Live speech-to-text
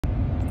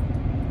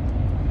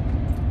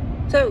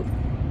So,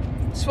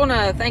 just want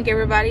to thank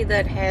everybody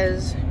that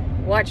has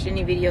watched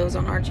any videos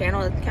on our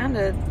channel. It kind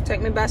of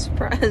took me by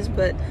surprise,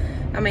 but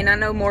I mean, I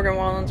know Morgan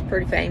Wallen's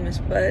pretty famous,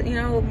 but you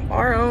know,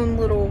 our own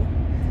little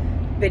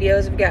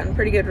videos have gotten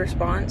pretty good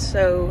response.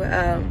 So,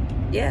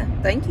 yeah,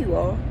 thank you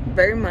all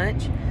very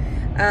much.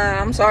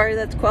 I'm sorry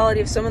that the quality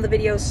of some of the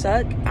videos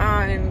suck.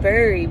 I'm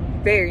very,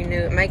 very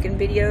new at making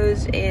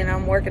videos, and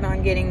I'm working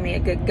on getting me a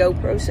good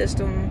GoPro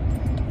system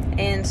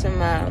and some,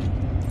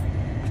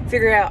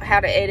 figure out how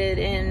to edit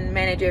and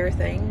manage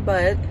everything.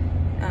 But,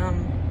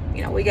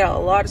 you know, we got a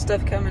lot of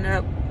stuff coming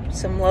up,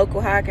 some local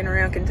hiking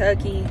around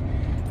Kentucky,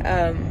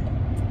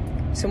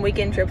 some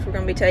weekend trips we're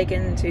going to be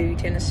taking to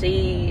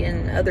Tennessee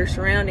and other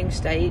surrounding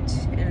states,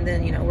 and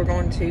then, you know, we're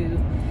going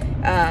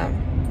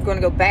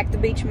to go back to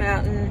Beech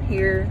Mountain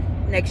here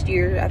next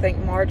year, I think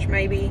March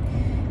maybe.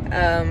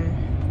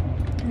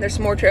 There's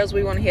some more trails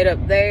we want to hit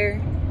up there,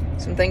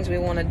 some things we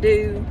want to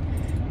do.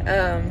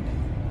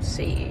 Let's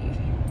see,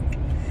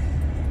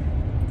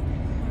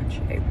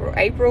 March,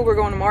 April we're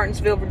going to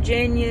Martinsville,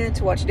 Virginia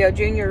to watch Dale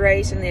Jr.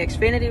 race and the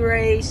Xfinity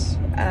race.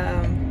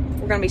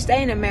 We're going to be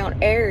staying in Mount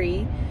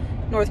Airy,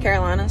 North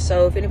Carolina.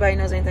 So if anybody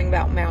knows anything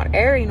about Mount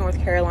Airy, North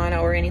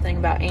Carolina, or anything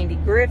about Andy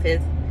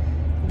Griffith,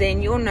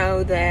 then you'll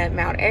know that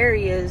Mount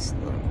Airy is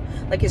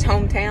like his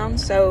hometown.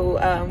 So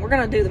we're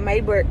gonna do the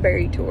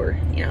Mayberry tour.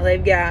 You know,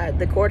 they've got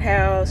the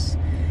courthouse,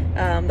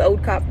 the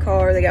old cop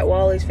car, they got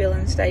Wally's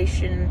filling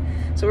station.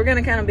 So we're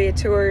gonna kind of be a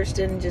tourist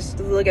and just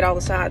look at all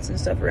the sights and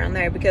stuff around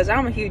there, because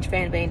I'm a huge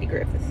fan of Andy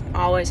Griffith.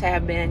 Always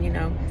have been. You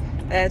know,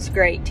 that's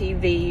great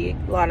TV,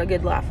 a lot of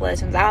good life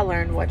lessons I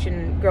learned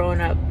watching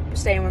growing up,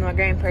 staying with my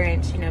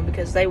grandparents, you know,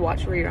 because they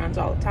watch reruns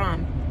all the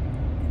time.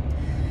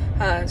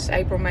 It's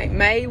April,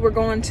 May, we're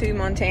going to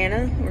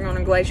Montana. We're going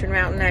to Glacier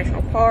Mountain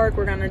National Park.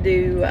 We're going to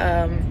do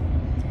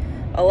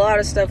a lot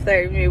of stuff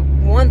there. You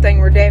know, one thing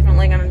we're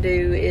definitely going to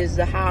do is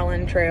the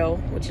Highland Trail,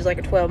 which is like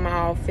a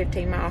 12-mile,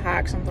 15-mile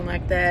hike, something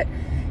like that.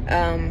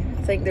 I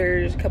think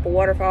there's a couple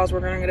waterfalls we're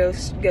going to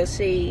go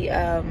see.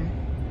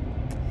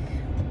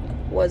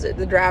 Was it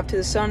the Drive to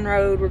the Sun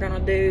Road we're going to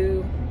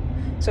do?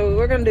 So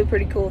we're going to do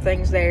pretty cool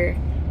things there.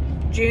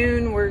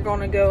 June, we're going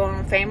to go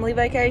on a family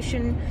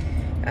vacation.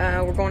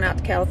 We're going out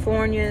to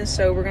California,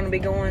 so we're going to be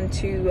going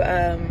to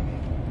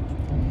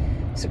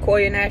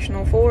Sequoia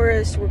National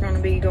Forest. We're going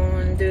to be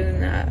doing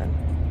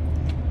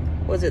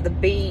was it the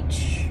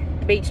beach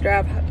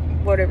drive,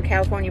 whatever,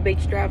 California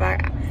Beach Drive.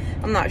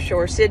 I'm not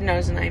sure. Sid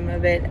knows the name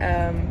of it.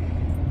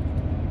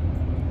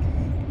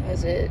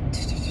 Was it?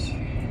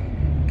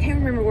 I can't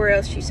remember where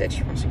else she said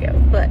she wants to go,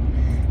 but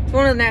it's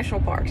one of the national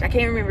parks. I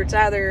can't remember. It's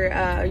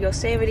either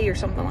Yosemite or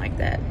something like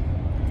that.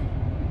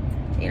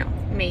 You know,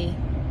 me.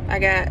 I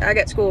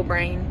got school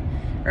brain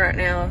right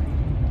now,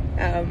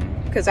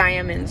 because I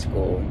am in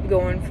school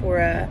going for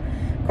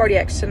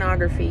cardiac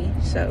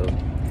sonography, so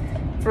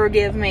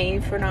forgive me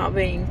for not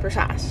being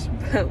precise,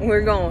 but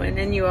we're going,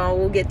 and you all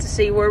will get to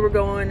see where we're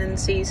going and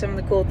see some of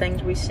the cool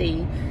things we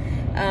see.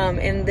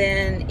 And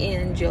then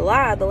in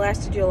July, the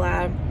last of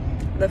July,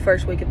 the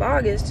first week of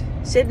August,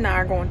 Sid and I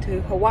are going to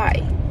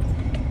Hawaii.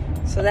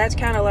 So that's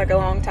kind of like a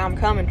long time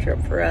coming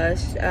trip for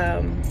us.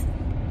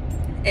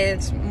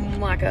 It's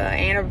like a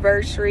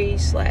anniversary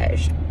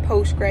 /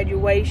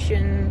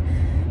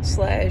 post-graduation /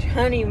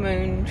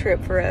 honeymoon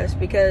trip for us,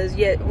 because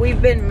yet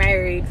we've been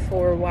married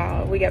for a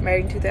while. We got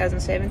married in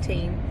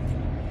 2017,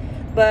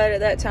 but at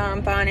that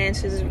time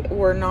finances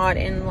were not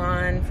in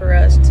line for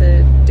us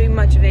to do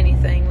much of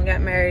anything. We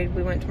got married,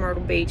 we went to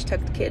Myrtle Beach,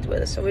 took the kids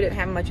with us, so we didn't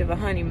have much of a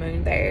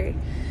honeymoon there,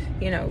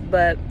 you know.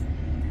 But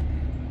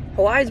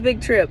Hawaii's a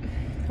big trip.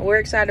 We're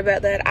excited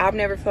about that. I've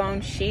never flown,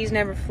 she's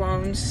never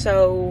flown,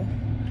 so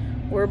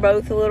we're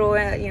both a little,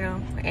 you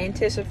know,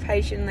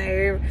 anticipation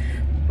there.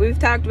 We've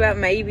talked about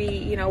maybe,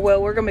 you know,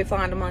 well, we're going to be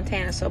flying to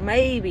Montana, so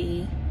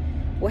maybe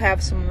we'll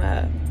have some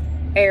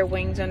air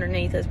wings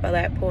underneath us by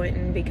that point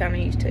and be kind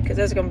of used to it, because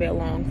that's going to be a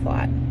long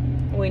flight.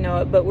 We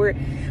know it, but we're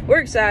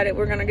excited.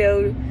 We're going to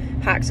go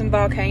hike some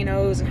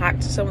volcanoes and hike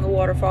to some of the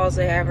waterfalls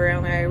they have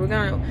around there. We're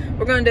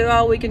going to do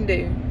all we can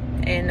do,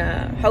 and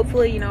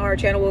hopefully, you know, our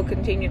channel will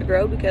continue to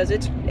grow, because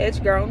it's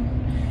grown.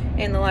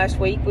 In the last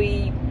week,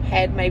 we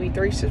had maybe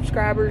 3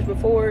 subscribers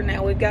before.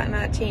 Now we've got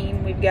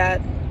 19. We've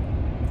got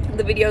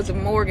the videos of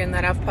Morgan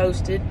that I've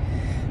posted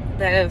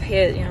that have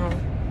hit, you know,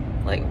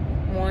 like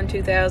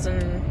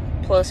 2,000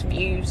 plus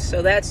views.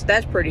 So that's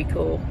pretty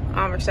cool.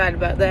 I'm excited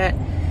about that.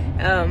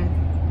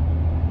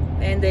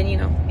 And then, you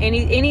know,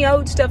 any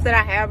old stuff that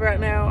I have right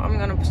now, I'm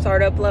gonna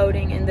start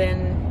uploading, and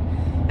then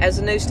as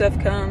the new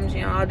stuff comes, you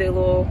know, I'll do a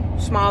little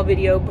small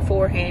video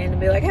beforehand and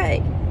be like,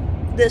 hey,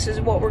 this is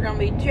what we're gonna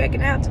be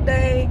checking out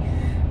today.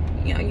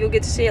 You know, you'll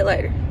get to see it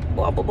later.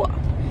 Blah blah blah.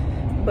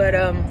 But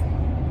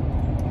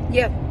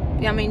yeah,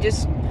 I mean,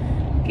 just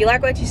if you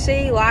like what you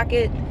see, like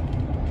it,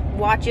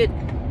 watch it,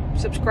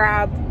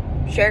 subscribe,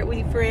 share it with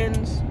your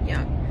friends. You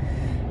know,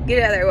 get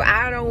it out there.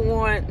 I don't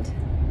want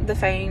the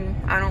fame.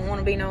 I don't want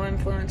to be no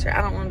influencer.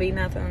 I don't want to be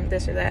nothing,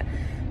 this or that.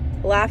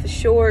 Life is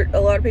short. A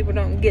lot of people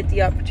don't get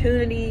the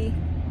opportunity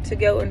to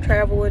go and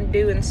travel and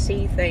do and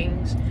see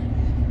things.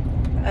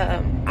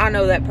 I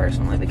know that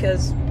personally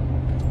because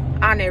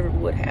I never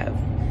would have,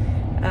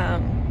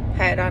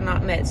 had I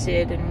not met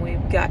Sid and we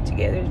got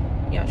together.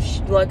 You know,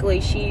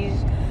 luckily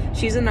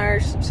she's a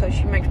nurse, so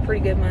she makes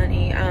pretty good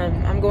money.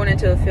 I'm going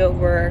into a field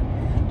where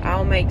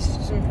I'll make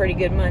some pretty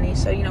good money,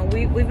 so you know,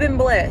 we've been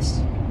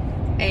blessed.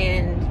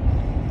 And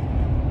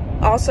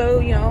also,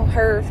 you know,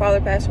 her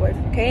father passed away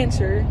from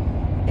cancer,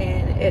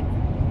 and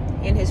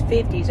in his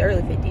 50s,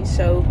 early 50s,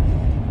 so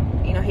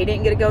you know, he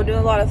didn't get to go do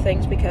a lot of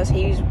things because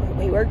he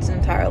worked his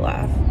entire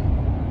life.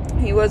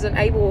 He wasn't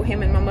able,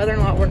 him and my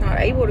mother-in-law were not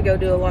able to go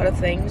do a lot of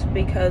things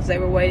because they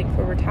were waiting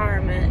for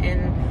retirement.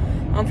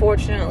 And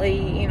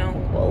unfortunately, you know,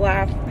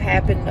 life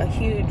happened, a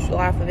huge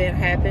life event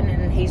happened,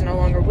 and he's no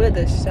longer with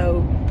us.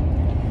 So,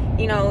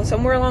 you know,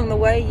 somewhere along the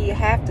way, you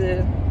have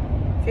to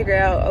figure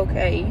out,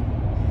 okay,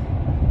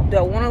 do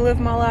I want to live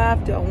my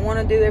life? Do I want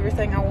to do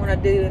everything I want to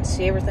do and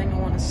see everything I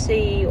want to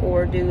see?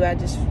 Or do I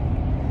just,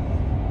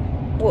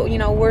 well, you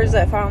know, where's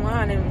that fine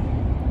line?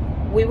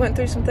 And we went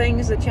through some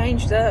things that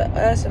changed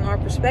us and our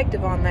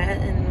perspective on that,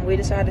 and we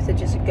decided to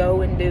just go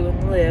and do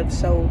and live.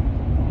 So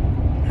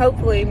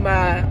hopefully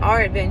by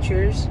our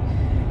adventures,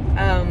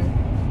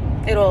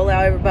 it'll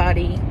allow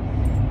everybody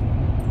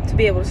to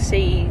be able to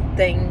see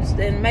things,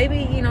 and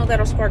maybe, you know,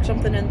 that'll spark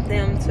something in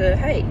them to,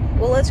 hey,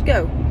 well, let's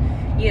go,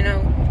 you know.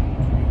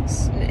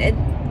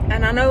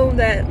 And I know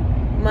that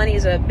money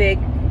is a big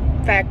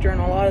factor in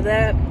a lot of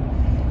that,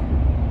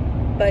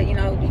 but you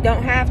know, you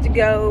don't have to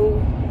go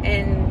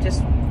and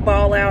just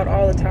ball out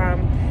all the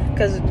time,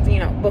 because you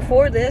know,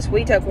 before this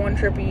we took one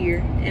trip a year,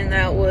 and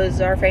that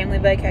was our family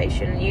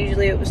vacation.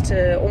 Usually it was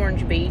to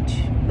Orange Beach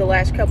the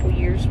last couple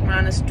years,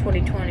 minus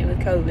 2020 with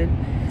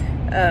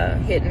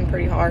COVID hitting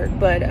pretty hard.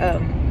 But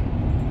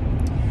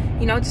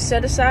you know, just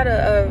set aside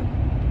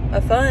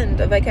a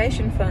fund, a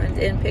vacation fund,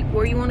 and pick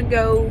where you want to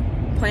go.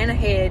 Plan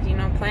ahead, you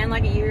know, plan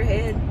like a year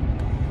ahead.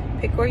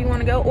 Pick where you want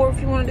to go, or if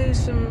you want to do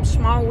some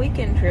small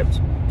weekend trips,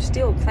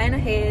 still plan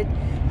ahead.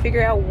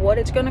 Figure out what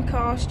it's going to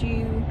cost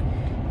you.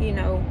 You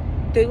know,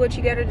 do what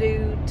you got to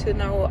do to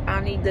know, I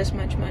need this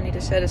much money to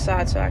set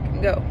aside so I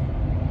can go.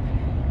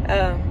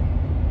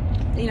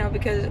 You know,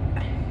 because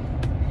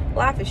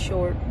life is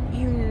short.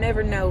 You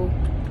never know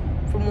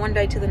from one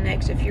day to the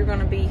next if you're going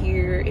to be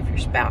here, if your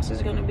spouse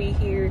is going to be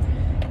here.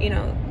 You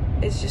know,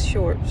 it's just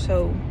short.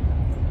 So,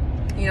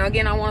 you know,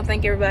 again, I want to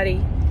thank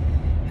everybody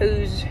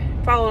who's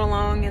followed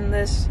along in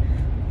this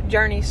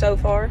journey so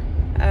far.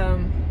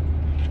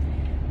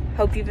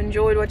 Hope you've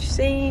enjoyed what you've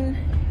seen.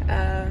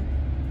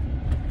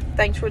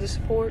 Thanks for the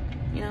support.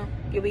 You know,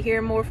 you'll be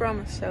hearing more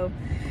from us, so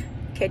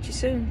catch you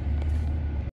soon.